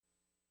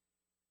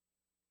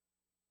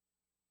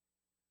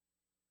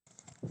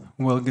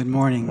Well, good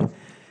morning.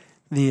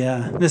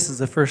 This is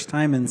the first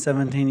time in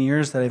 17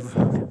 years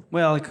that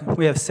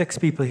we have 6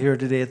 people here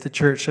today at the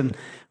church, and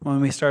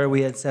when we started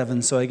we had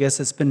 7, so I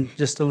guess it's been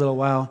just a little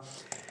while.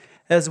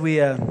 As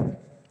we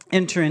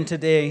enter in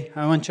today,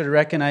 I want you to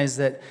recognize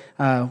that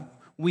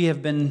we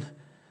have been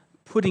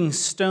putting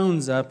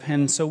stones up,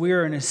 and so we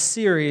are in a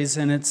series,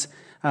 and it's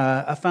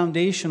a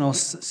foundational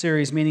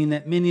series, meaning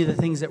that many of the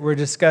things that we're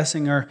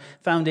discussing are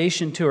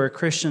foundation to our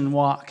Christian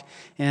walk.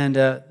 And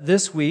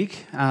this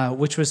week,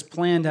 which was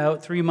planned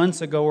out 3 months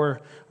ago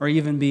or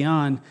even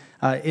beyond,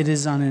 it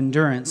is on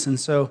endurance. And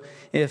so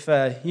if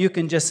you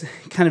can just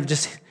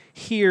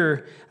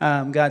hear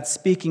God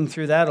speaking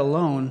through that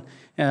alone,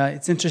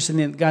 it's interesting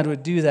that God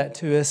would do that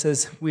to us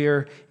as we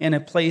are in a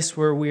place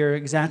where we are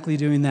exactly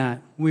doing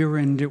that. We were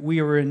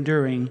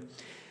enduring.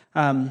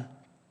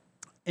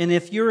 And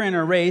if you're in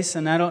a race,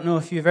 and I don't know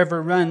if you've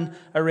ever run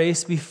a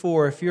race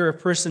before, if you're a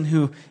person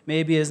who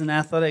maybe is in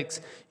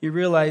athletics, you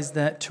realize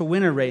that to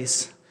win a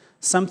race,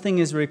 something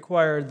is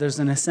required. There's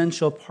an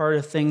essential part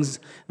of things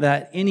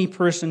that any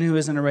person who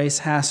is in a race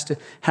has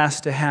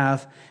to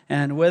have.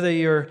 And whether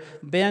you're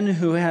Ben,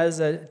 who has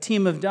a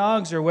team of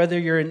dogs, or whether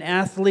you're an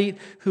athlete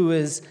who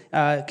is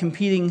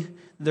competing,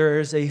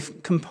 there's a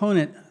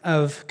component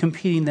of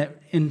competing that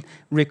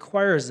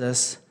requires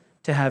us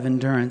to have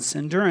endurance.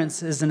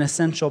 Endurance is an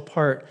essential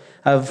part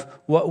of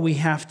what we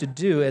have to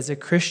do as a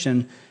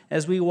Christian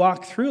as we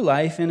walk through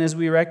life and as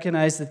we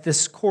recognize that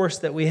this course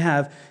that we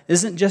have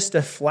isn't just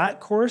a flat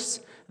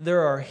course.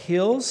 There are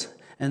hills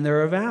and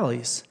there are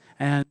valleys.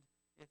 And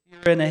if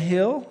you're in a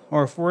hill,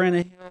 or if we're in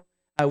a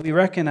hill, we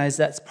recognize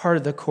that's part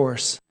of the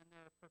course. And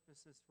there are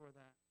purposes for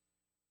that.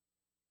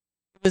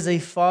 It was a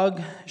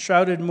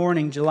fog-shrouded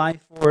morning, July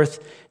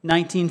 4th,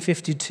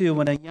 1952,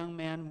 when a young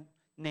man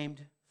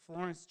named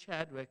Florence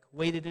Chadwick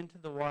waded into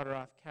the water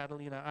off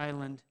Catalina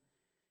Island.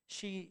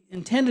 She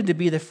intended to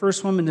be the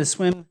first woman to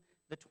swim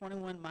the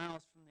 21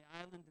 miles from the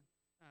island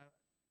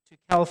to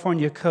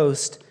California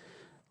coast.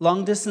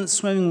 Long-distance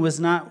swimming was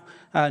not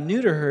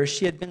new to her.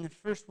 She had been the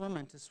first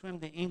woman to swim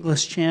the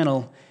English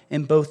Channel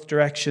in both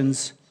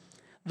directions.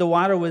 The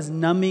water was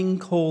numbing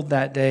cold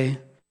that day.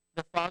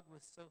 The fog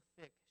was so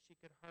thick she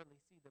could hardly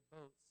see the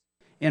boats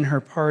in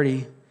her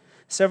party.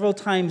 Several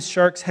times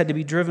sharks had to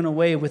be driven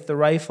away with the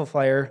rifle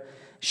fire.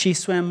 She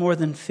swam more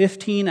than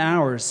 15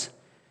 hours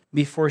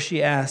before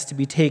she asked to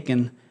be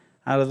taken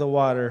out of the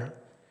water.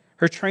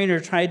 Her trainer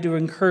tried to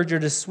encourage her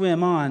to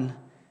swim on,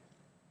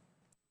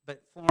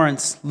 but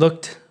Florence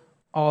looked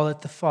all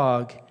at the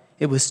fog.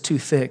 It was too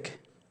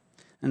thick,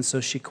 and so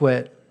she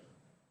quit.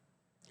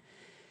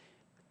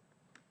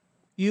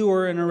 You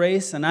are in a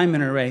race, and I'm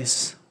in a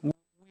race. We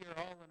are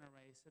all in a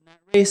race, and that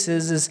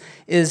race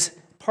is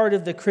part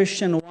of the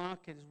Christian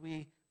walk as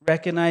we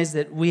recognize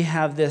that we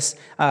have this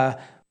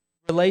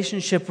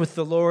relationship with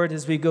the Lord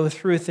as we go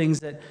through things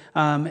that,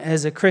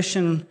 as a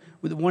Christian,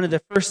 one of the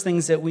first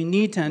things that we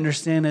need to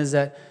understand is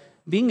that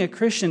being a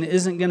Christian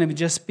isn't going to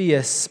just be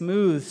a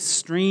smooth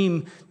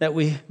stream that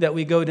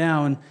we go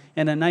down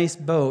in a nice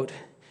boat.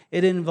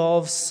 It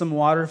involves some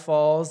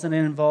waterfalls, and it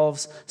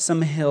involves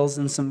some hills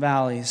and some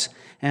valleys.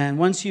 And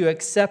once you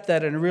accept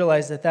that and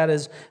realize that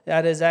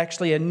is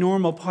actually a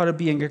normal part of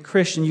being a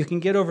Christian, you can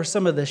get over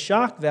some of the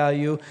shock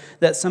value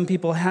that some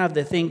people have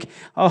that think,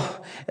 oh,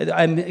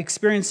 I'm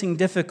experiencing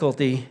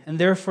difficulty, and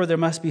therefore there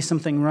must be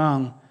something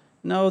wrong.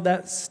 No,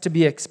 that's to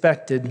be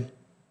expected.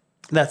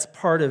 That's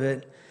part of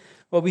it.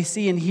 What we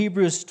see in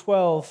Hebrews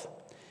 12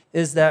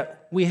 is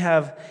that we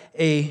have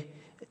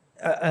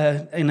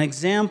an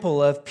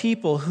example of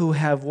people who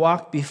have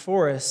walked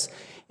before us.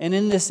 And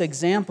in this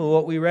example,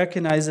 what we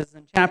recognize is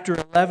in chapter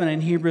 11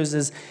 in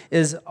Hebrews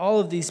is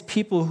all of these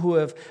people who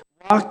have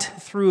walked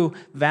through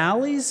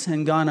valleys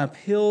and gone up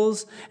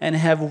hills and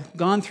have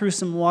gone through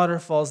some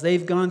waterfalls.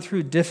 They've gone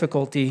through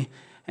difficulty.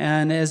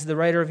 And as the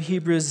writer of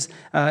Hebrews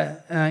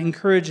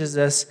encourages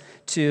us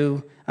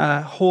to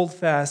hold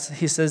fast,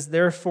 he says,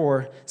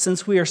 therefore,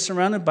 since we are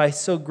surrounded by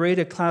so great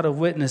a cloud of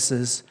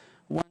witnesses,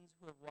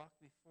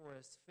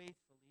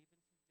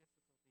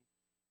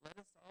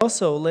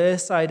 also lay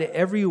aside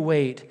every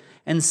weight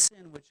and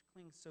sin which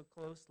clings so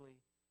closely,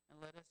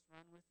 and let us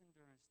run with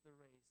endurance the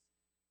race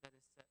that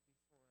is set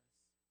before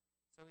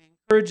us. So he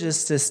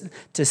encourages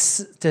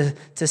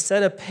us to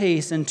set a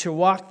pace and to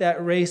walk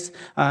that race,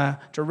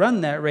 to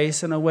run that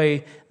race in a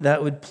way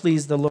that would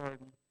please the Lord.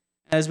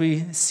 As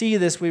we see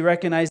this, we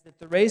recognize that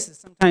the race is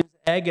sometimes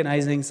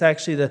agonizing. It's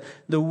actually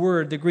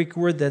the Greek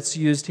word that's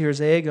used here is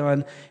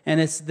agon,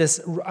 and it's this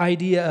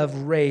idea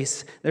of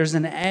race. There's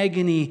an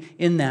agony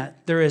in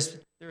that. There is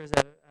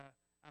an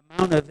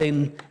amount of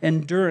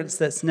endurance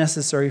that's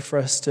necessary for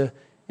us to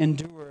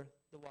endure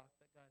the walk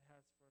that God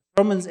has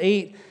for us. Romans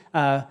 8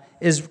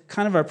 is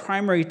kind of our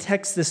primary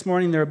text this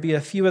morning. There will be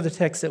a few other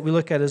texts that we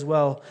look at as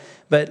well.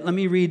 But let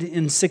me read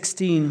in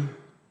 16.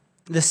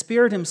 The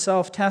Spirit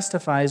himself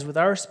testifies with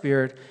our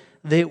spirit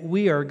that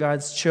we are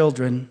God's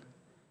children.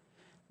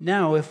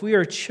 Now, if we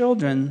are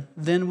children,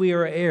 then we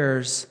are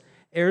heirs,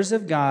 heirs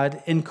of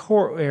God and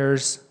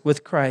co-heirs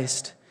with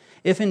Christ,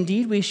 if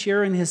indeed we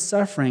share in his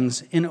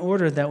sufferings, in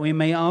order that we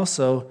may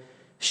also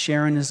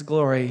share in his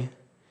glory.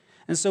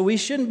 And so we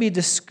shouldn't be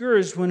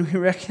discouraged when we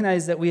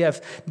recognize that we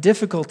have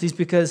difficulties,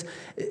 because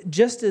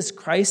just as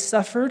Christ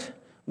suffered,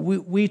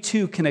 we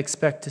too can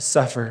expect to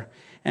suffer.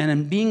 And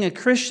in being a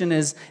Christian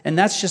and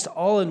that's just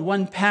all in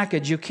one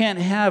package. You can't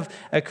have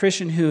a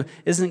Christian who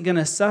isn't going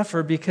to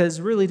suffer,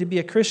 because really to be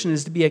a Christian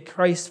is to be a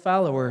Christ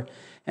follower.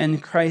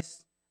 And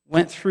Christ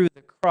went through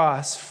the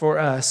cross for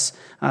us,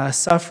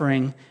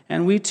 suffering.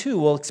 And we too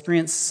will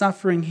experience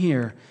suffering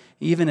here,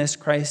 even as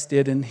Christ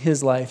did in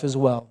his life as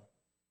well.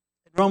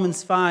 In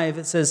Romans 5,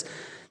 it says,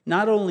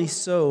 "Not only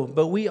so,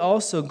 but we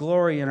also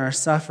glory in our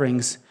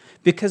sufferings,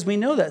 because we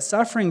know that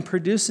suffering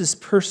produces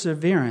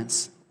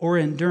perseverance," or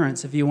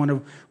endurance, if you want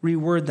to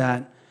reword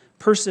that.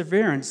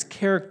 Perseverance,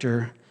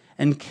 character,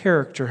 and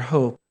character,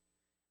 hope.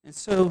 And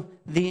so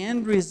the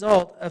end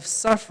result of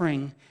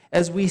suffering,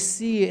 as we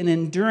see an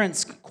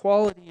endurance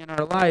quality in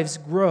our lives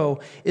grow,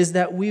 is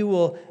that we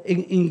will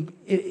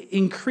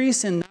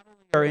increase in not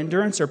only our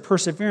endurance or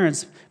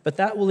perseverance, but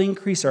that will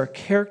increase our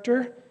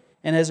character.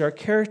 And as our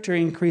character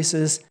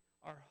increases,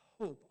 our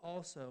hope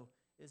also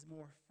is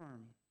more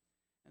firm.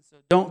 And so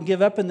don't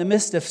give up in the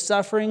midst of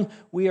suffering.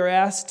 We are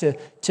asked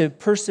to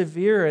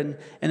persevere. And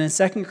in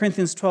 2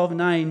 Corinthians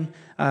 12:9,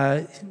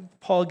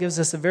 Paul gives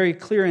us a very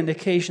clear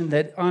indication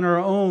that on our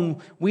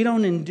own, we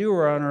don't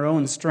endure on our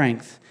own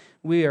strength.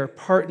 We are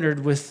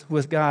partnered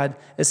with God.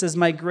 It says,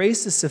 "My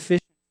grace is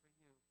sufficient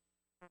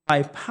for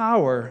you. My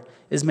power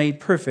is made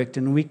perfect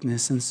in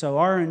weakness." And so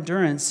our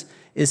endurance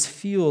is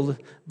fueled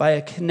by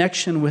a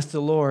connection with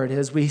the Lord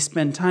as we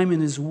spend time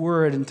in his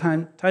word and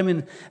time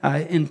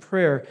in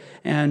prayer,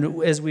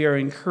 and as we are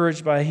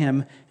encouraged by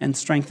him and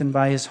strengthened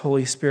by his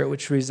Holy Spirit,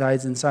 which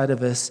resides inside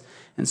of us.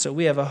 And so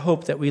we have a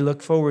hope that we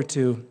look forward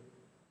to.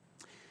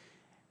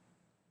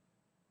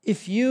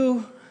 If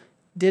you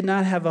did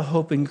not have a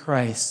hope in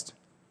Christ,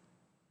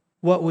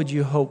 what would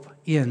you hope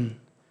in?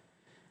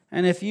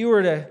 And if you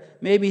were to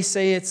maybe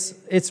say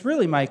it's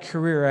really my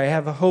career, I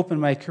have a hope in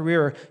my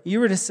career, or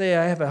you were to say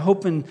I have a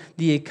hope in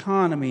the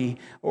economy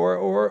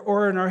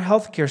or in our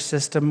healthcare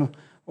system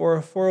or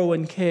a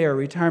 401k or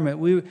retirement,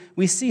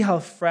 we see how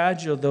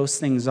fragile those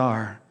things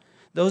are.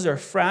 Those are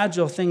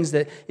fragile things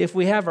that if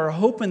we have our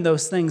hope in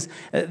those things,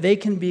 they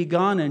can be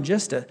gone in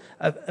just a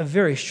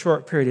very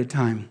short period of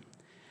time.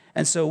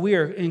 And so we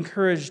are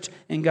encouraged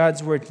in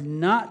God's word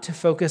not to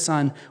focus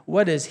on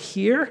what is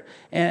here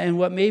and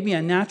what may be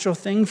a natural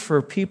thing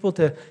for people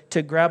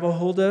to grab a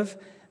hold of,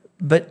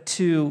 but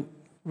to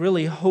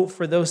really hope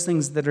for those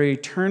things that are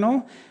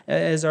eternal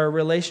as our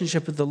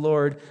relationship with the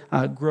Lord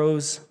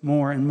grows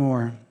more and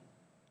more.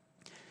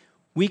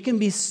 We can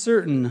be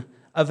certain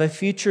of a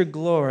future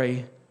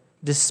glory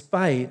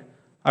despite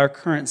our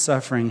current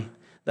suffering.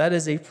 That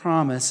is a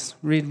promise.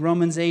 Read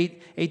Romans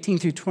 8:18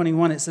 through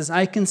 21. It says,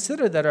 "I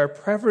consider that our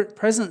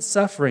present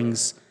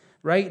sufferings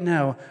right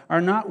now are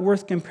not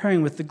worth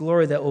comparing with the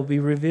glory that will be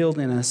revealed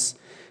in us.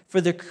 For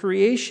the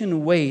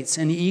creation waits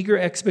in eager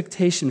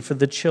expectation for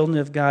the children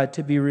of God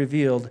to be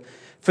revealed.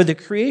 For the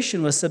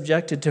creation was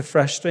subjected to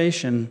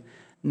frustration,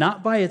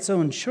 not by its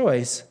own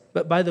choice,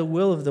 but by the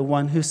will of the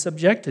one who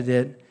subjected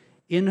it,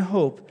 in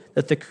hope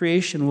that the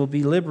creation will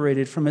be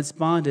liberated from its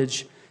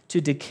bondage to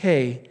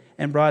decay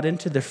and brought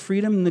into the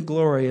freedom and the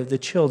glory of the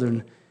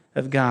children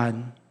of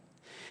God."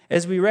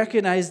 As we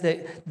recognize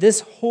that this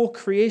whole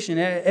creation,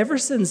 ever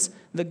since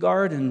the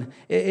garden,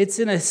 it's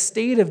in a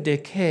state of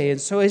decay. And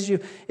so as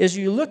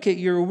you look at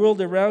your world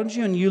around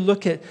you and you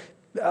look at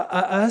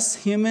us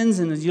humans,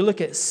 and as you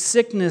look at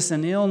sickness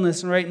and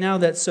illness, and right now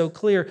that's so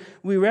clear,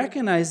 we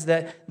recognize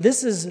that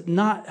this is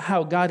not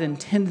how God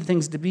intended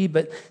things to be,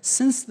 but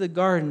since the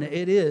garden,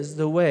 it is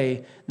the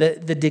way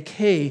that the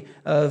decay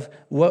of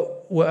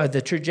what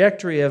the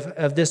trajectory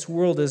of this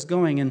world is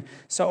going. And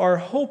so our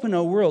hope in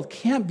a world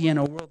can't be in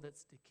a world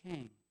that's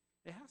decaying.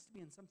 It has to be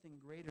in something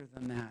greater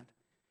than that.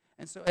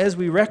 And so as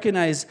we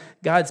recognize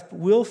God's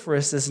will for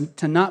us is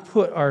to not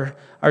put our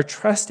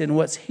trust in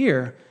what's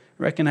here,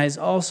 recognize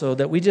also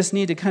that we just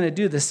need to kind of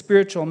do the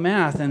spiritual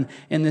math and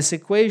in this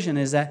equation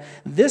is that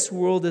this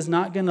world is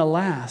not going to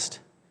last.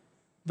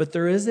 But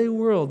there is a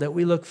world that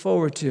we look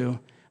forward to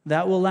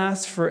that will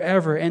last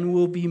forever and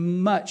will be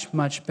much,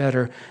 much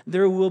better.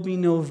 There will be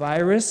no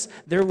virus.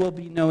 There will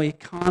be no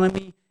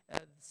economy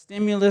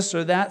stimulus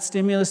or that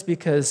stimulus,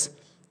 because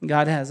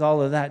God has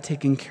all of that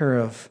taken care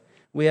of.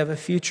 We have a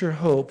future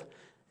hope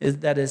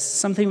that is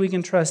something we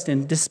can trust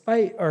in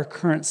despite our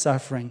current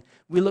suffering.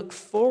 We look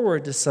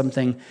forward to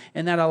something,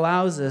 and that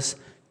allows us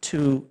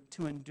to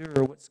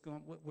endure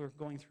what we're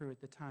going through at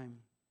the time.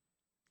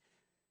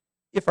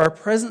 If our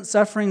present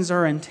sufferings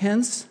are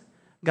intense,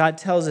 God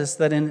tells us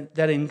that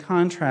in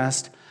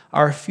contrast,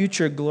 our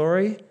future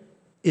glory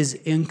is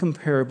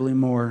incomparably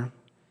more.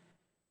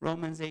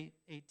 Romans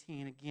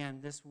 8:18, again,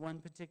 this one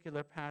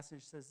particular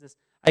passage says this,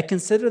 "I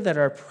consider that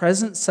our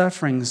present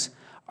sufferings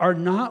are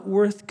not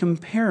worth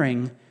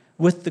comparing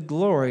with the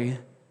glory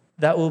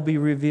that will be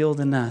revealed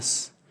in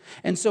us."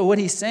 And so what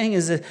he's saying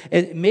is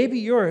that maybe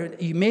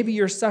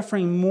you're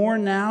suffering more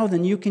now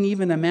than you can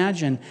even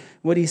imagine.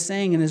 What he's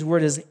saying in his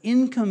word is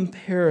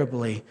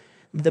incomparably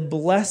the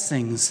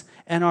blessings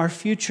and our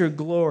future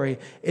glory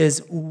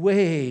is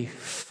way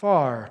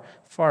far,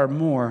 far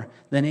more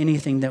than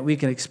anything that we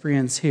can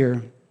experience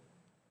here.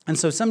 And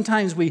so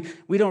sometimes we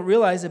don't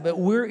realize it, but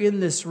we're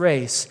in this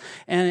race.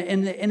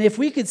 And if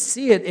we could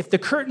see it, if the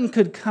curtain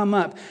could come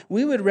up,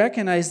 we would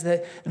recognize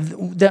that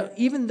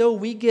even though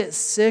we get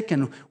sick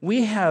and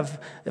we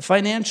have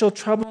financial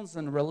troubles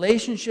and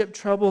relationship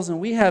troubles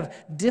and we have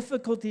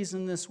difficulties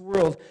in this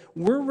world,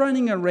 we're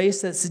running a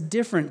race that's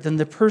different than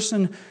the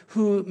person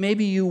who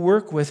maybe you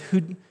work with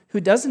who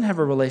doesn't have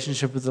a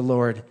relationship with the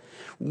Lord.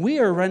 We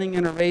are running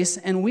in a race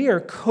and we are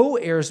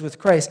co-heirs with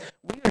Christ.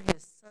 We are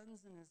his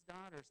sons and his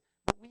daughters.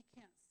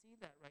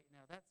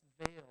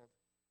 Veiled.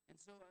 And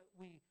so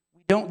we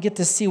don't get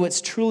to see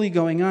what's truly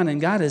going on.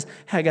 And God has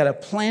got a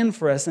plan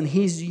for us. And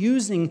he's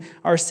using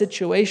our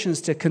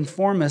situations to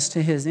conform us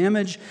to his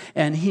image.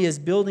 And he is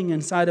building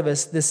inside of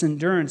us this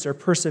endurance or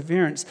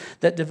perseverance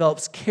that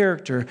develops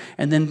character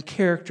and then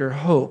character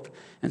hope.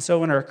 And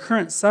so in our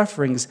current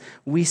sufferings,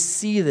 we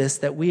see this,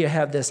 that we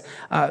have this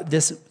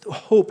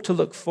hope to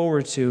look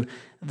forward to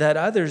that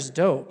others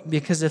don't.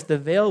 Because if the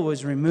veil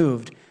was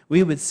removed,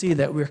 we would see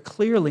that we're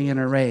clearly in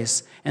a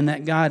race and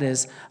that God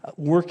is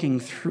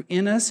working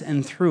in us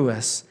and through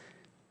us.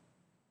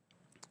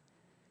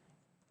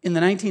 In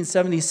the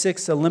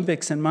 1976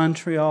 Olympics in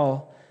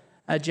Montreal,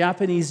 a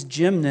Japanese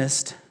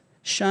gymnast,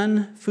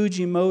 Shun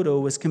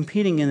Fujimoto, was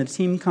competing in a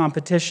team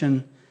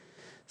competition.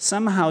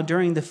 Somehow,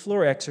 during the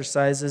floor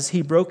exercises,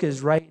 he broke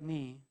his right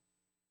knee.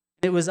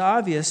 It was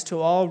obvious to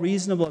all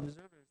reasonable observers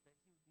that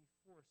he would be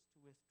forced to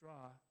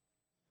withdraw.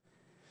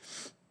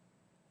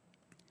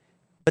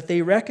 But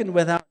they reckoned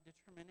without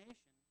determination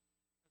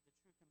of the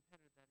true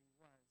competitor that he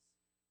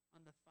was.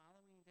 On the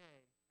following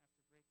day,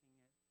 after breaking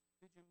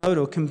it,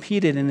 Fujimoto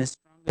competed in his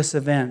strongest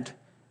event,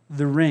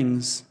 the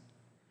rings.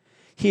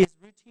 His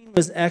routine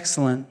was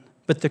excellent,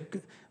 but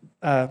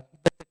the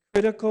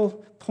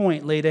critical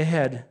point laid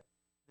ahead,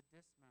 the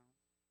dismount.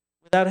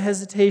 Without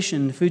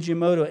hesitation,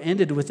 Fujimoto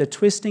ended with a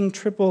twisting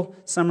triple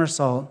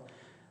somersault.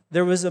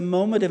 There was a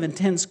moment of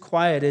intense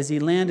quiet as he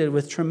landed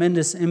with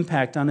tremendous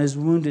impact on his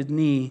wounded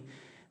knee.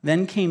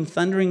 Then came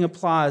thundering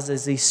applause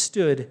as he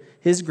stood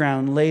his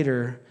ground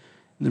later.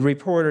 The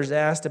reporters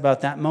asked about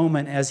that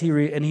moment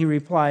and he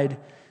replied,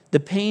 "The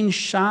pain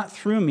shot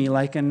through me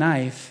like a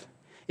knife.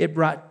 It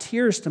brought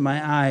tears to my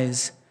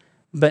eyes.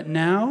 But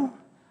now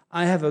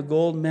I have a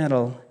gold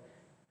medal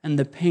and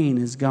the pain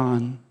is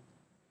gone."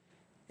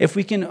 If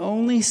we can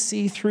only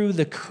see through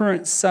the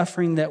current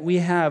suffering that we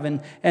have,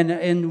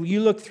 and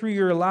you look through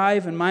your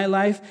life and my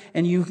life,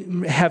 and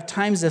you have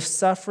times of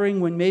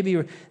suffering when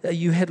maybe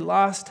you had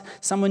lost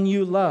someone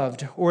you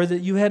loved, or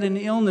that you had an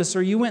illness,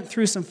 or you went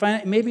through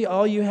maybe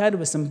all you had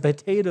was some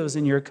potatoes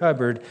in your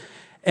cupboard.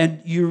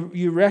 And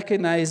you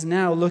recognize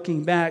now,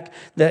 looking back,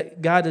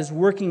 that God is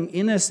working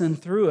in us and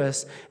through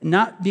us,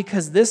 not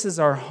because this is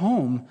our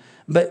home,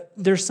 but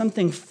there's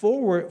something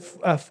forward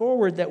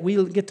that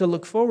we get to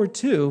look forward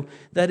to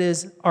that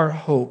is our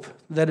hope,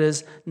 that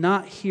is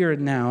not here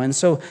and now. And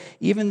so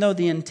even though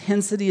the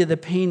intensity of the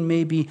pain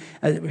may be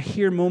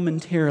here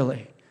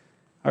momentarily,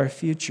 our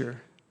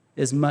future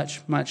is much,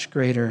 much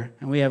greater.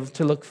 And we have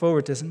to look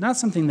forward to not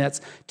something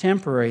that's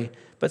temporary,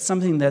 but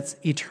something that's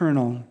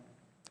eternal.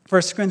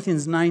 1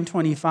 Corinthians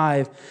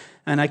 9:25,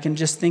 and I can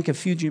just think of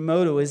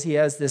Fujimoto as he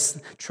has this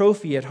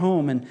trophy at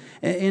home, and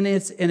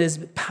as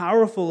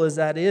powerful as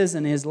that is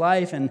in his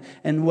life,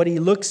 and what he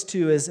looks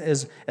to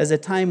as a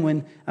time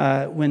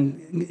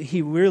when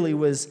he really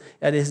was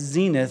at his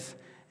zenith,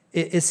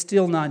 it's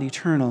still not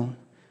eternal.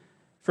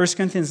 1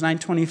 Corinthians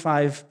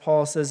 9:25,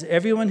 Paul says,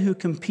 "Everyone who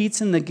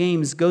competes in the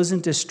games goes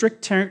into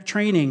strict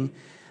training.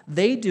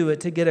 They do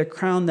it to get a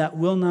crown that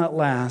will not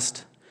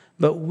last,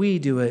 but we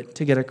do it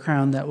to get a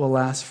crown that will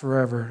last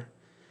forever."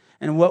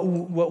 And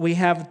what we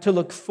have to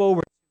look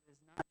forward to is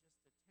not just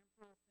the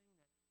temporal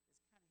thing that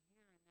is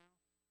kind of here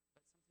and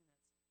now,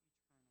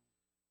 but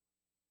something that's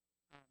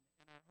eternal.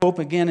 And our hope,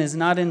 again, is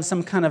not in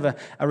some kind of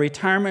a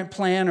retirement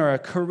plan or a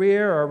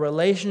career or a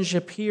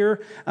relationship here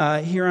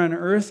on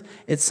earth.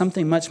 It's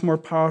something much more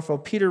powerful.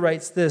 Peter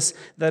writes this,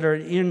 that our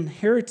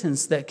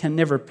inheritance that can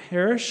never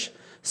perish,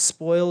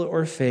 spoil,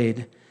 or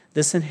fade.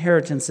 This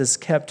inheritance is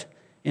kept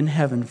in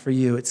heaven for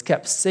you. It's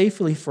kept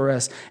safely for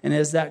us. And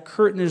as that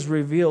curtain is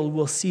revealed,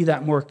 we'll see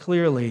that more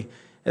clearly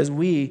as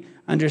we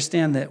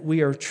understand that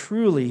we are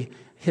truly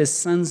his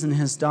sons and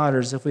his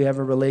daughters if we have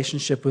a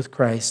relationship with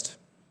Christ.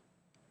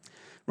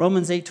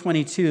 Romans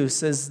 8:22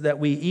 says that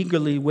we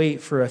eagerly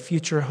wait for a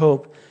future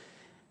hope.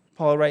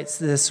 Paul writes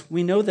this,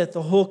 "We know that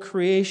the whole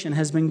creation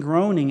has been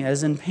groaning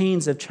as in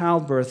pains of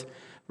childbirth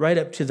right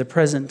up to the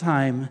present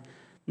time.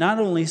 Not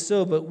only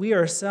so, but we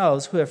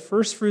ourselves who have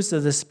first fruits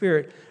of the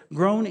Spirit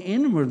groan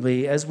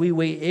inwardly as we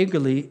wait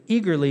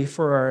eagerly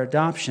for our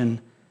adoption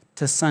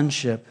to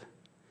sonship,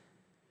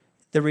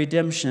 the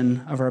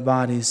redemption of our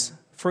bodies.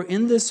 For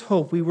in this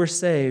hope we were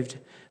saved.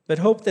 But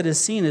hope that is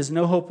seen is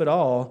no hope at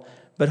all.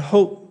 But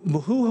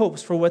who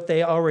hopes for what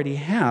they already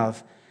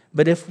have?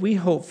 But if we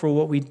hope for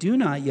what we do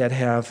not yet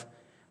have,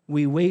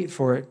 we wait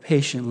for it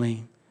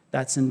patiently.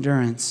 That's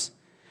endurance.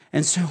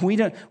 And so we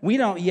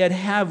don't yet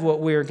have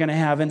what we're going to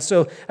have. And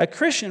so a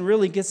Christian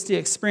really gets to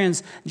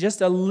experience just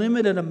a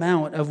limited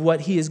amount of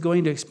what he is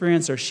going to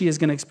experience or she is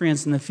going to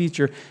experience in the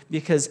future,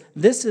 because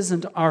this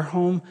isn't our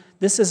home.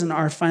 This isn't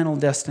our final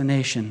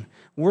destination.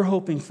 We're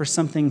hoping for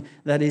something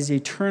that is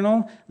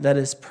eternal, that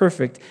is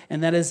perfect,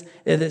 and it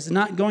is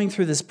not going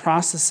through this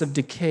process of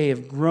decay,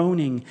 of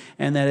groaning,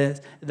 and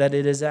that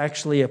it is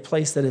actually a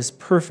place that is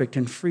perfect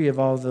and free of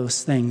all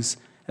those things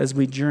as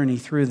we journey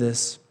through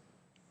this.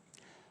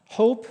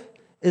 Hope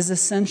is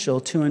essential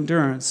to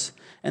endurance.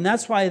 And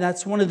that's why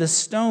that's one of the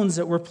stones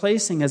that we're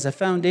placing as a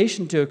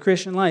foundation to a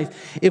Christian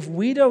life. If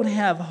we don't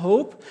have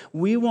hope,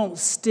 we won't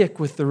stick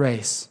with the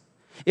race.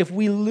 If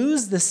we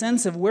lose the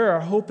sense of where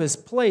our hope is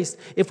placed,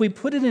 if we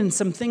put it in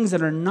some things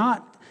that are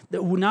not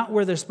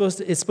where it's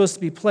supposed to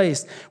be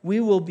placed, we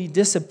will be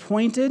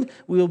disappointed,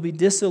 we will be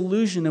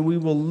disillusioned, and we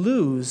will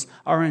lose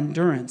our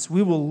endurance.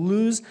 We will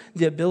lose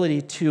the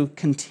ability to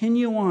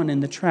continue on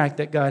in the track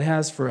that God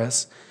has for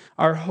us.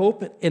 Our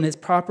hope in its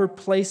proper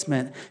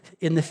placement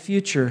in the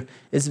future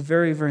is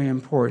very, very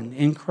important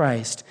in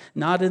Christ,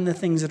 not in the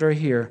things that are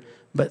here,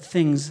 but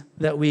things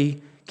that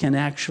we can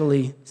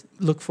actually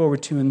look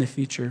forward to in the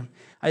future.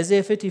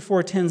 Isaiah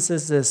 54:10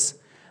 says this,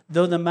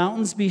 "Though the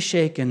mountains be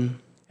shaken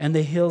and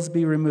the hills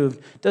be removed,"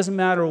 doesn't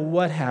matter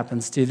what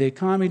happens to the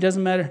economy,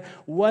 doesn't matter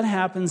what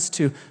happens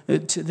to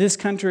this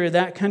country or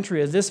that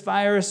country or this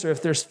virus, or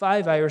if there's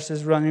 5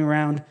 viruses running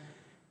around,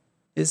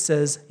 it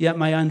says, "Yet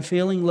my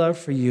unfailing love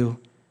for you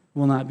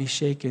will not be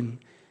shaken."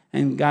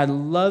 And God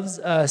loves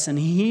us, and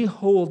He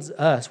holds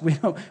us.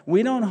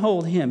 We don't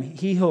hold Him.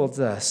 He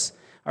holds us.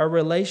 Our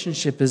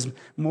relationship is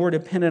more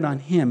dependent on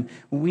Him.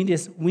 We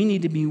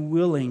need to be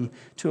willing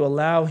to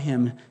allow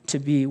Him to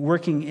be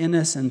working in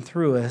us and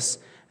through us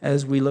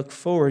as we look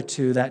forward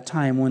to that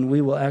time when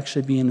we will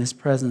actually be in His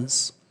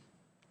presence.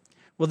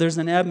 Well, there's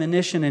an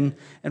admonition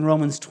in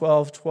Romans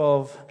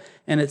 12:12,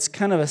 and it's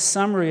kind of a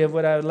summary of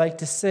what I would like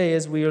to say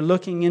as we are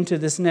looking into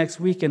this next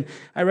week. And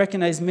I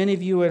recognize many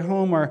of you at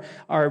home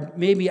are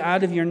maybe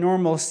out of your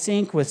normal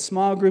sync with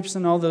small groups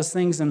and all those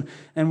things, and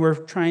we're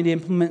trying to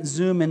implement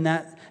Zoom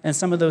and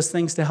some of those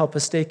things to help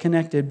us stay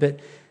connected. But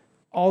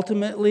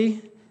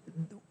ultimately,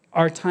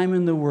 our time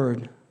in the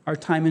Word, our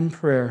time in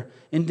prayer,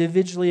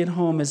 individually at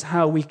home, is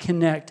how we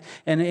connect.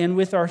 And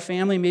with our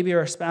family, maybe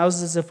our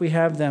spouses if we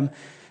have them.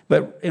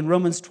 But in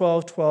Romans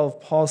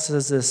 12:12, Paul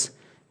says this,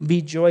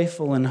 "Be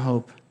joyful in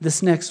hope."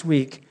 This next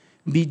week,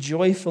 be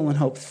joyful in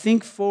hope.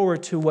 Think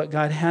forward to what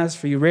God has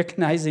for you,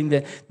 recognizing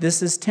that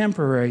this is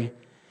temporary.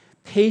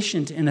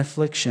 Patient in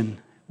affliction,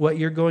 what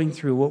you're going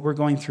through, what we're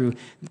going through.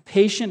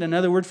 Patient,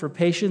 another word for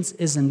patience,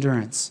 is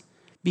endurance.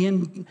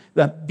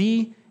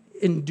 Be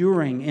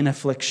enduring in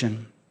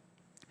affliction.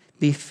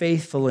 Be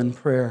faithful in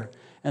prayer.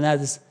 And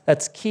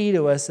that's key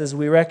to us as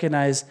we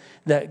recognize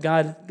that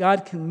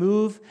God can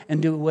move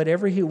and do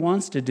whatever He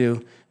wants to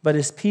do, but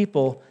His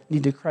people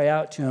need to cry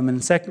out to Him. In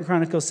 2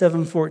 Chronicles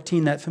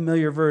 7:14, that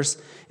familiar verse,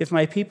 "If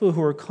my people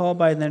who are called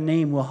by their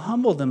name will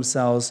humble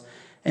themselves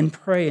and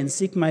pray and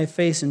seek my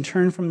face and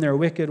turn from their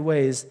wicked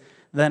ways,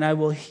 then I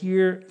will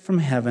hear from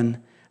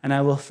heaven and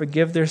I will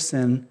forgive their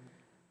sin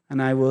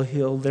and I will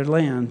heal their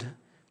land."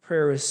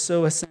 Prayer is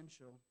so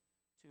essential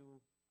to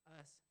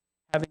us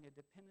having a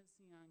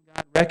dependency on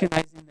God,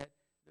 recognizing that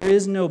there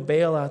is no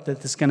bailout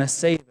that's going to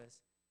save us.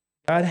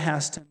 God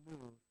has to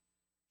move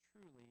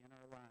truly in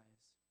our lives.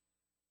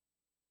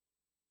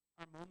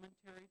 Our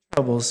momentary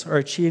troubles are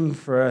achieving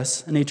for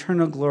us an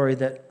eternal glory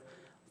that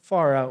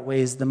far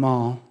outweighs them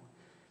all.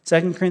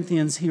 2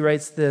 Corinthians, he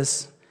writes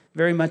this,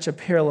 very much a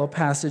parallel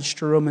passage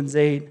to Romans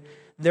 8.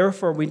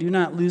 "Therefore we do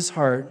not lose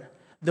heart,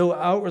 though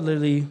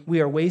outwardly we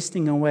are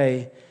wasting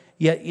away,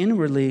 yet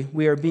inwardly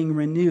we are being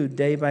renewed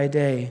day by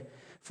day.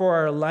 For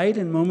our light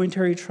and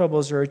momentary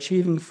troubles are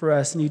achieving for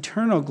us an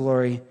eternal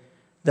glory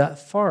that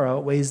far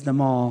outweighs them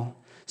all.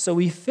 So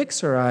we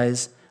fix our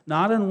eyes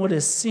not on what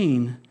is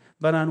seen,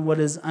 but on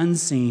what is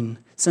unseen,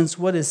 since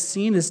what is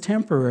seen is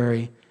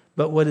temporary,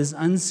 but what is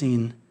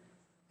unseen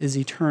is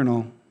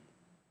eternal."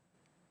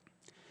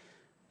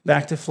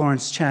 Back to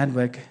Florence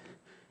Chadwick.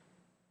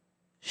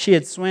 She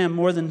had swam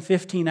more than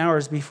 15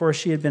 hours before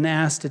she had been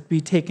asked to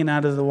be taken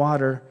out of the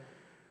water.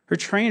 Her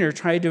trainer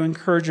tried to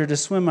encourage her to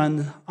swim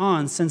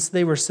on since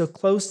they were so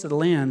close to the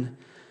land.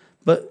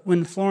 But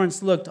when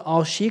Florence looked,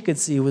 all she could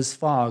see was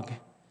fog.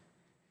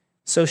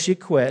 So she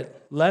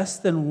quit, less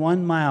than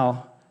 1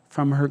 mile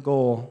from her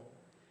goal.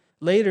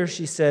 Later,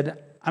 she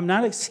said, "I'm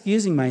not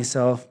excusing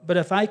myself, but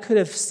if I could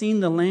have seen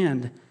the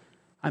land,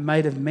 I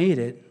might have made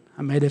it.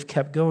 I might have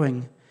kept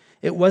going."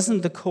 It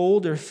wasn't the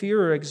cold or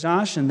fear or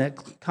exhaustion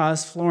that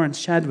caused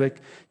Florence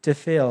Chadwick to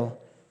fail.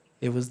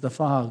 It was the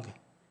fog.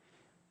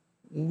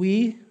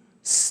 We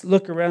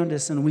look around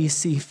us and we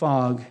see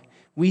fog.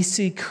 We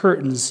see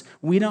curtains.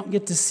 We don't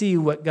get to see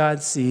what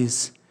God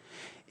sees.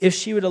 If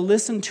she would have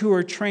listened to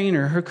her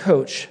trainer, her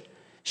coach,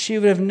 She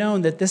would have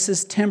known that this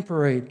is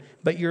temporary,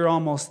 but you're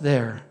almost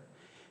there.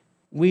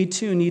 We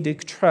too need to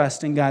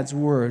trust in God's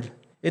word.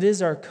 It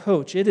is our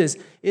coach.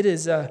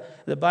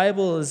 The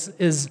Bible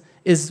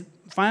is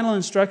final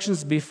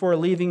instructions before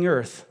leaving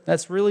earth.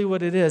 That's really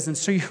what it is. And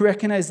so you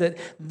recognize that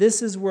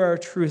this is where our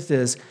truth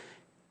is.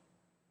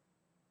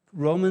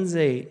 Romans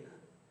 8,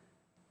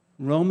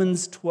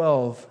 Romans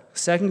 12,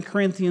 2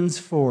 Corinthians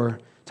 4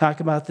 talk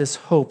about this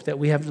hope that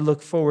we have to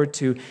look forward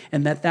to,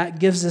 and that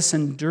gives us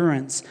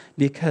endurance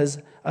because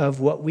of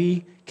what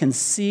we can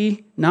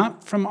see,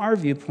 not from our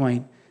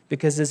viewpoint,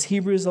 because as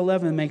Hebrews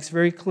 11 makes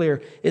very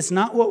clear, it's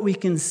not what we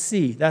can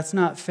see. That's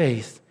not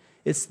faith.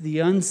 It's the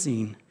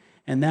unseen.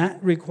 And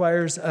that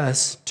requires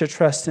us to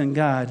trust in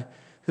God,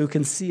 who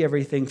can see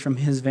everything from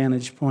his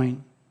vantage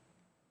point.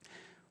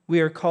 We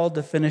are called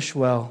to finish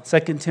well. 2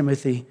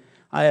 Timothy,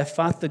 I have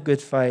fought the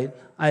good fight.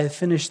 I have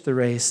finished the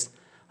race.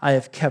 I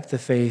have kept the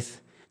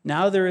faith.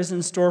 Now there is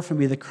in store for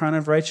me the crown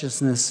of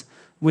righteousness,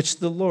 which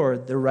the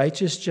Lord, the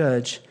righteous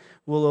judge,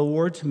 will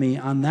award to me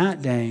on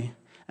that day,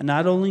 and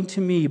not only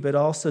to me, but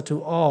also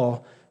to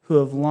all who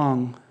have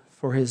longed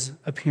for his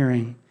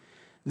appearing.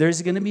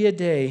 There's going to be a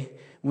day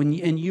when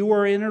you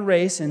are in a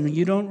race, and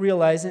you don't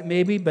realize it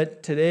maybe,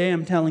 but today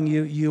I'm telling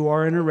you, you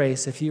are in a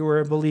race if you are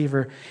a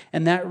believer.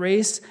 And that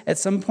race, at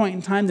some point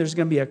in time, there's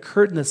going to be a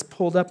curtain that's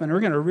pulled up, and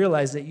we're going to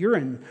realize that you're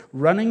in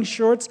running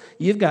shorts.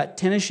 You've got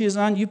tennis shoes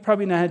on. You've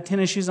probably not had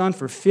tennis shoes on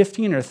for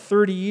 15 or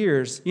 30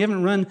 years. You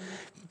haven't run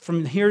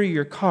from here to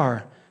your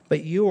car,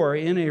 but you are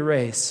in a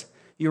race.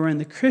 You are in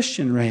the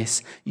Christian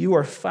race. You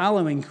are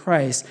following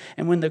Christ.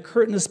 And when the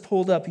curtain is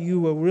pulled up, you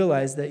will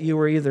realize that you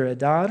are either a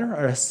daughter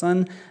or a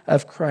son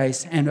of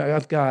Christ and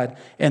of God.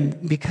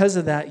 And because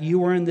of that,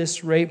 you are in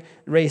this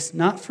race,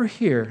 not for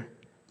here,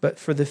 but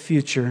for the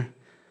future.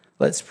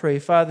 Let's pray.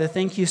 Father,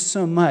 thank you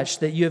so much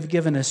that you have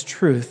given us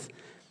truth,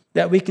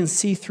 that we can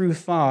see through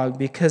fog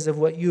because of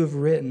what you have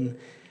written.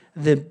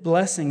 The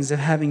blessings of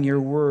having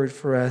your word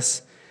for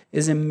us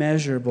is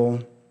immeasurable,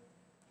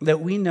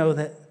 that we know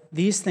that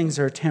these things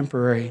are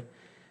temporary,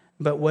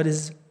 but what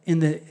is in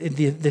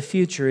the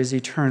future is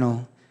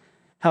eternal.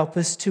 Help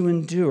us to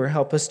endure.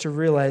 Help us to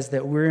realize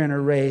that we're in a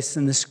race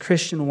in this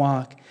Christian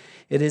walk.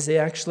 It is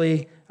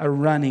actually a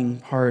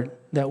running part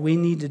that we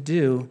need to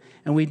do,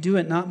 and we do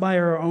it not by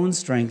our own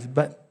strength,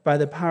 but by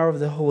the power of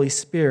the Holy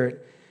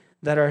Spirit,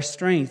 that our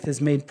strength is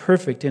made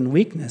perfect in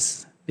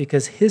weakness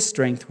because his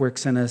strength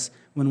works in us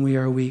when we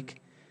are weak.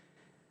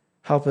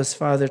 Help us,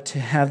 Father, to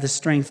have the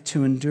strength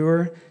to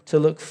endure, to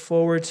look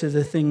forward to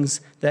the things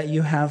that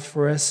you have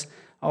for us,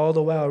 all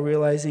the while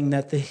realizing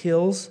that the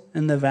hills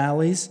and the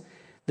valleys,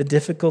 the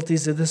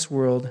difficulties of this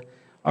world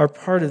are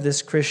part of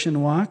this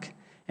Christian walk,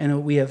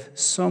 and we have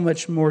so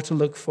much more to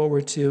look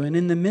forward to. And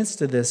in the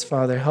midst of this,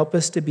 Father, help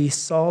us to be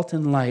salt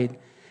and light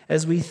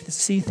as we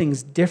see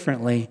things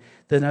differently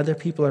than other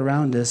people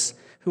around us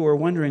who are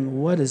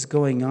wondering, what is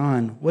going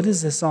on? What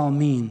does this all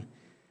mean?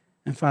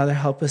 And Father,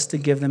 help us to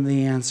give them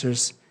the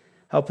answers.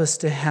 Help us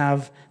to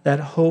have that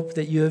hope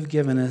that you have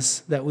given us,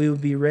 that we would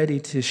be ready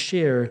to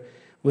share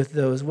with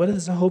those. What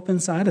is the hope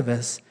inside of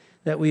us?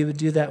 That we would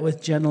do that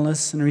with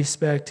gentleness and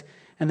respect,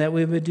 and that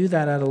we would do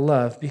that out of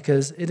love,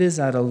 because it is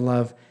out of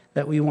love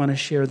that we want to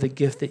share the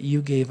gift that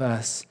you gave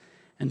us,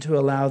 and to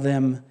allow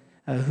them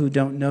who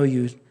don't know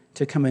you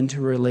to come into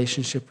a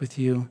relationship with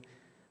you.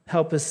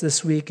 Help us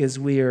this week as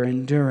we are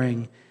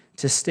enduring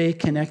to stay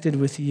connected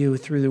with you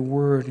through the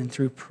word and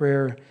through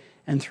prayer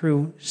and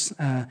through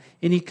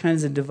any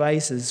kinds of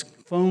devices,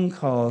 phone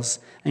calls,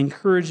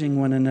 encouraging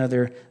one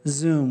another,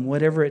 Zoom,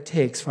 whatever it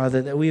takes,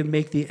 Father, that we would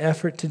make the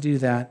effort to do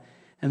that,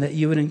 and that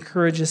you would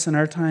encourage us in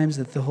our times,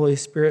 that the Holy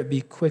Spirit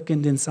be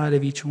quickened inside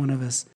of each one of us.